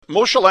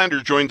Moshe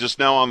Lander joins us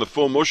now on the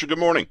phone. Moshe, good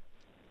morning.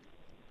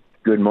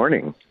 Good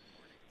morning.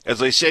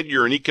 As I said,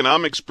 you're an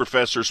economics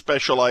professor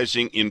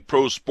specializing in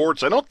pro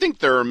sports. I don't think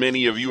there are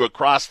many of you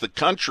across the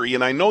country,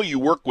 and I know you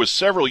work with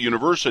several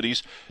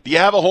universities. Do you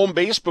have a home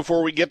base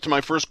before we get to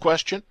my first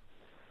question?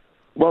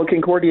 Well,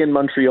 Concordia in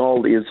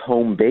Montreal is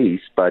home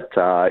base, but,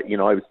 I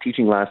was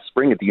teaching last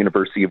spring at the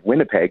University of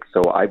Winnipeg,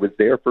 so I was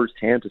there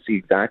firsthand to see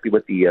exactly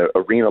what the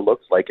arena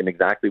looks like and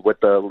exactly what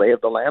the lay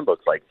of the land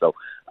looks like. So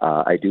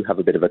I do have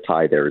a bit of a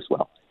tie there as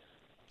well.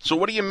 So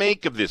what do you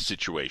make of this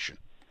situation?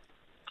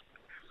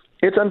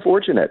 It's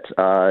unfortunate.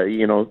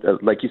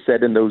 Like you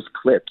said in those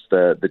clips,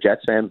 the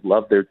Jets fans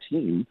love their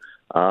team,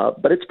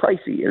 but it's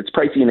pricey. It's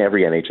pricey in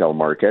every NHL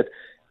market.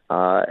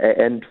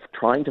 And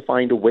trying to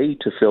find a way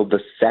to fill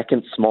the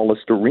second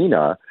smallest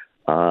arena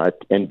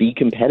and be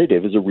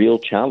competitive is a real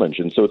challenge.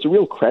 And so it's a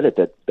real credit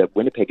that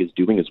Winnipeg is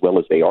doing as well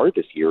as they are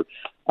this year,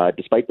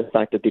 despite the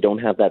fact that they don't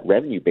have that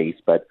revenue base.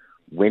 But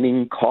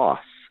winning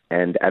costs.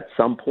 And at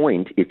some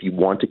point, if you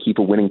want to keep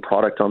a winning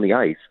product on the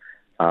ice,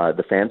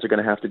 the fans are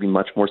going to have to be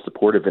much more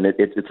supportive. And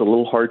it's a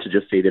little hard to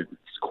just say that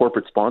it's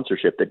corporate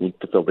sponsorship that needs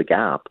to fill the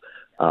gap.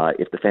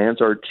 If the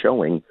fans aren't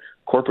showing,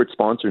 corporate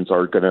sponsors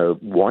are going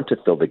to want to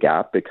fill the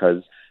gap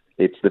because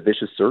it's the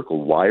vicious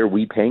circle. Why are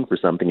we paying for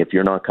something if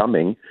you're not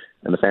coming?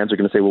 And the fans are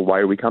going to say, well, why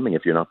are we coming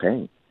if you're not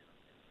paying?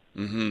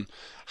 Mm-hmm.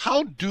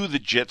 How do the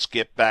Jets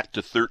get back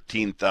to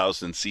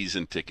 13,000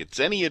 season tickets?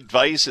 Any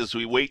advice as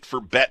we wait for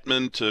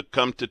Bettman to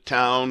come to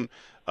town?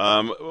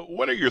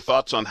 What are your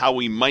thoughts on how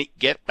we might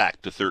get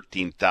back to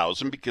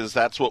 13,000? Because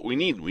that's what we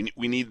need.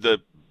 We need the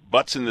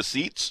butts in the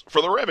seats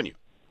for the revenue.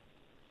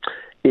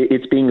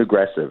 It's being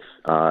aggressive.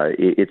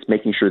 It's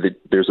making sure that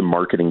there's a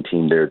marketing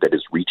team there that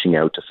is reaching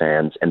out to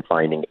fans and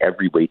finding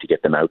every way to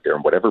get them out there.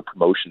 And whatever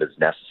promotion is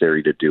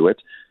necessary to do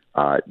it,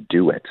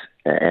 do it.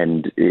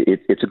 And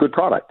it's a good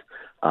product,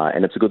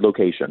 and it's a good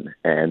location.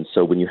 And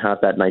so when you have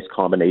that nice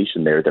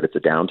combination there, that it's a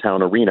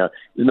downtown arena,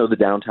 even though the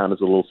downtown is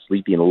a little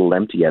sleepy and a little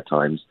empty at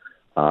times,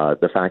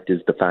 the fact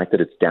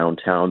that it's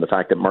downtown, the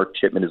fact that Mark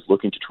Chipman is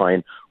looking to try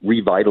and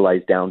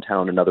revitalize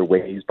downtown in other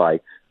ways by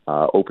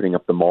opening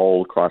up the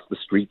mall across the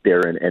street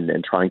there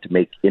and trying to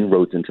make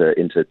inroads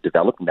into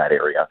developing that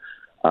area,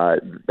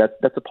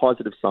 that's a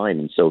positive sign.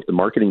 And so if the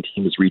marketing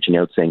team is reaching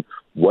out saying,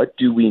 what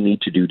do we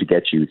need to do to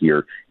get you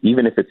here,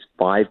 even if it's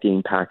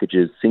 5-game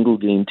packages,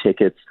 single-game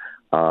tickets,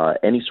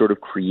 any sort of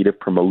creative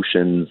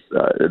promotions,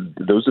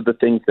 those are the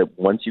things that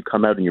once you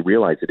come out and you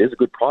realize it is a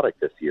good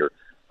product this year,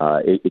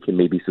 it can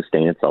maybe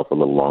sustain itself a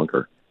little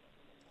longer.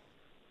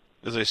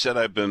 As I said,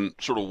 I've been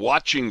sort of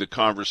watching the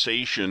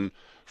conversation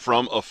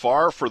from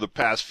afar for the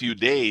past few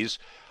days.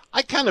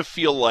 I kind of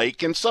feel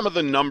like, and some of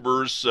the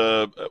numbers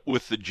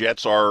with the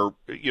Jets are,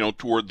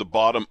 toward the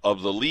bottom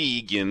of the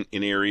league in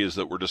areas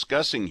that we're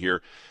discussing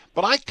here,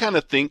 but I kind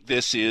of think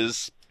this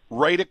is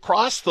right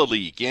across the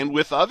league and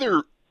with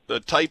other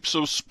types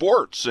of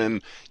sports.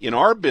 And in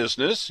our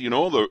business,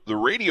 the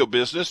radio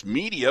business,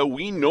 media,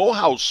 we know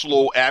how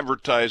slow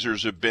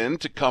advertisers have been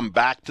to come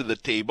back to the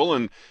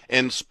table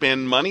and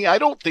spend money. I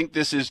don't think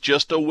this is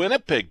just a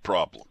Winnipeg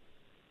problem.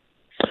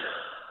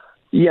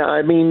 Yeah,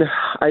 I mean,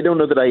 I don't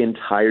know that I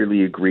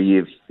entirely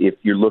agree. If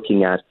you're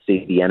looking at,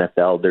 say, the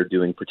NFL, they're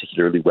doing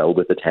particularly well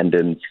with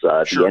attendance.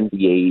 Sure. The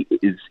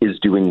NBA is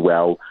doing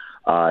well.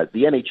 The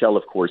NHL,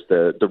 of course,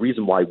 the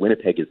reason why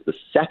Winnipeg is the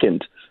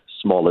second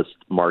smallest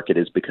market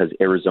is because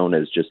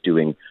Arizona is just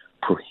doing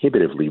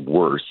prohibitively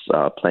worse,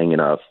 playing in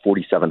a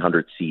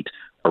 4,700-seat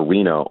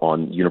arena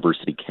on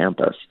university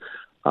campus.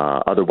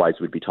 Otherwise,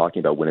 we'd be talking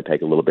about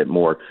Winnipeg a little bit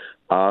more.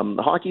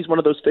 Hockey is one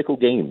of those fickle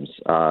games.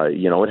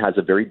 It has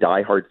a very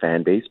diehard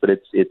fan base, but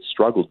it's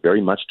struggled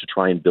very much to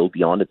try and build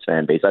beyond its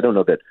fan base. I don't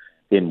know that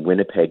in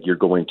Winnipeg you're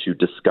going to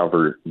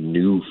discover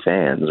new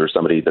fans or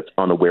somebody that's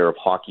unaware of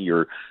hockey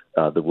or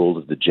the role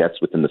of the Jets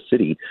within the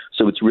city.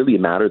 So it's really a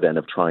matter then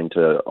of trying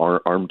to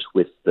arm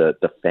twist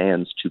the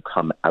fans to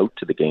come out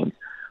to the games.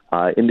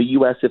 In the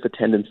U.S., if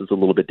attendance is a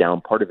little bit down,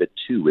 part of it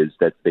too is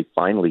that they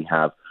finally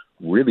have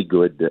really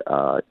good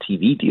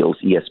TV deals,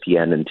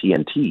 ESPN and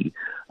TNT.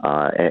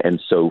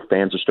 And so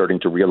fans are starting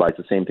to realize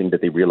the same thing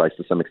that they realize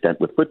to some extent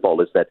with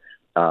football, is that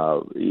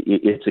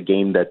it's a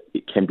game that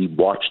it can be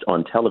watched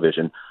on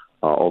television,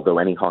 although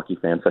any hockey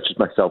fan such as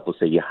myself will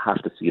say you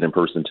have to see it in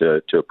person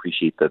to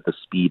appreciate the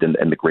speed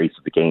and the grace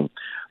of the game.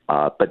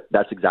 But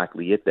that's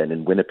exactly it then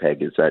in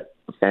Winnipeg, is that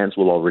fans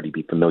will already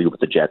be familiar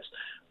with the Jets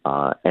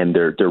and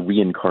their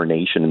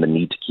reincarnation and the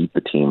need to keep the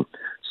team.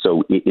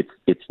 So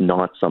it's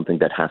not something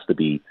that has to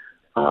be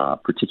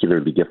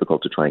particularly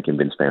difficult to try and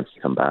convince fans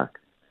to come back.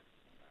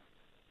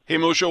 Hey,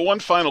 Moshe, one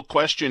final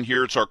question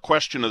here. It's our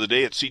question of the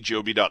day at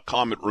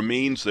cjob.com. It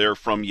remains there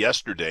from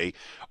yesterday.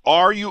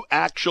 Are you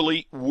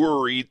actually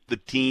worried the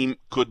team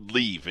could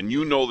leave? And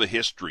you know the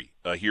history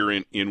here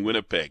in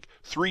Winnipeg.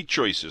 3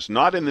 choices: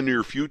 not in the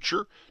near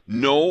future,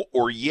 no,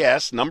 or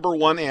yes. Number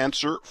one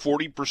answer,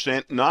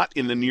 40% not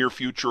in the near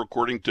future,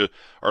 according to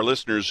our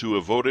listeners who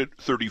have voted.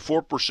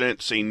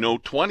 34% say no,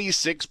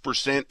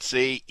 26%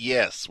 say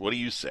yes. What do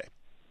you say?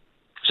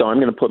 So I'm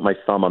going to put my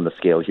thumb on the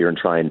scale here and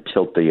try and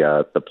tilt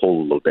the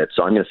poll a little bit.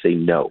 So I'm going to say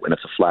no, and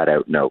it's a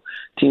flat-out no.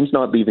 Teams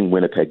not leaving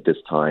Winnipeg this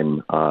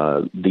time.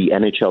 The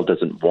NHL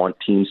doesn't want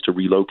teams to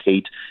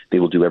relocate. They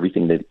will do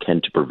everything they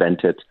can to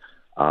prevent it.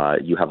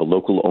 You have a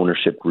local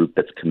ownership group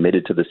that's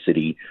committed to the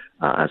city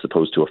as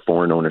opposed to a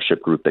foreign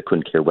ownership group that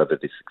couldn't care whether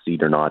they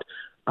succeed or not.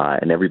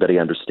 And everybody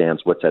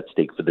understands what's at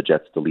stake for the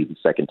Jets to leave the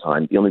second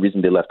time. The only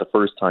reason they left the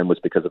first time was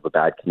because of a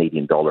bad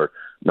Canadian dollar,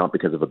 not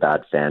because of a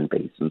bad fan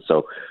base. And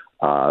so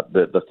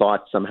the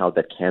thought somehow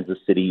that Kansas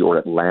City or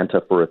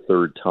Atlanta for a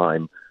third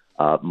time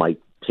might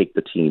take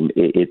the team,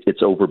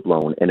 it's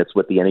overblown. And it's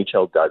what the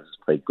NHL does, is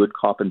play good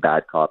cop and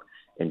bad cop.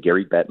 And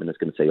Gary Bettman is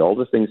going to say all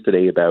the things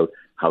today about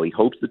how he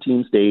hopes the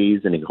team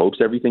stays and he hopes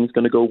everything's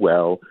going to go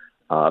well.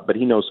 But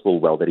he knows full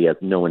well that he has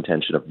no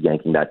intention of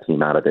yanking that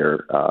team out of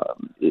there.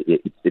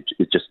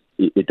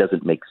 It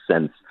doesn't make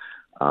sense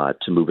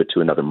to move it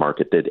to another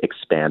market, that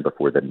expand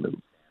before then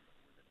move.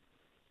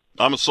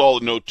 I'm a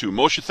solid note too.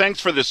 Moshe, thanks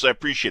for this. I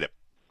appreciate it.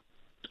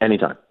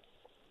 Anytime.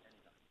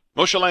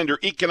 Moshe Lander,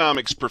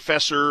 economics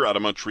professor out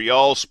of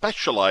Montreal,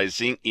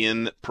 specializing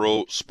in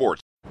pro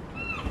sports.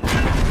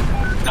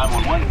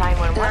 911.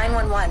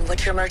 911.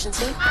 What's your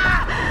emergency?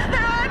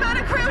 I'm on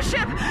a cruise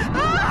ship.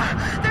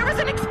 There was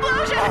an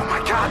explosion. Oh my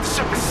God, the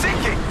ship is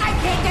sinking. I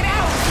can't get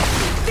out.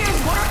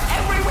 There's water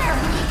everywhere.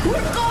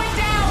 We're going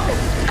down.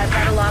 I've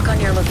got a lock on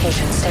your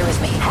location. Stay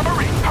with me.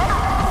 Hurry.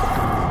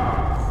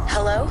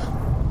 Hello?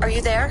 Are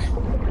you there?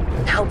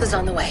 Help is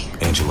on the way.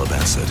 Angela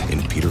Bassett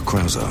and Peter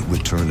Krause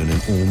return in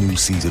an all-new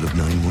season of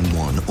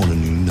 911 on a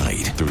new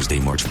night. Thursday,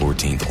 March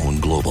 14th on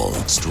Global.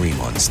 Stream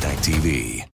on Stack TV.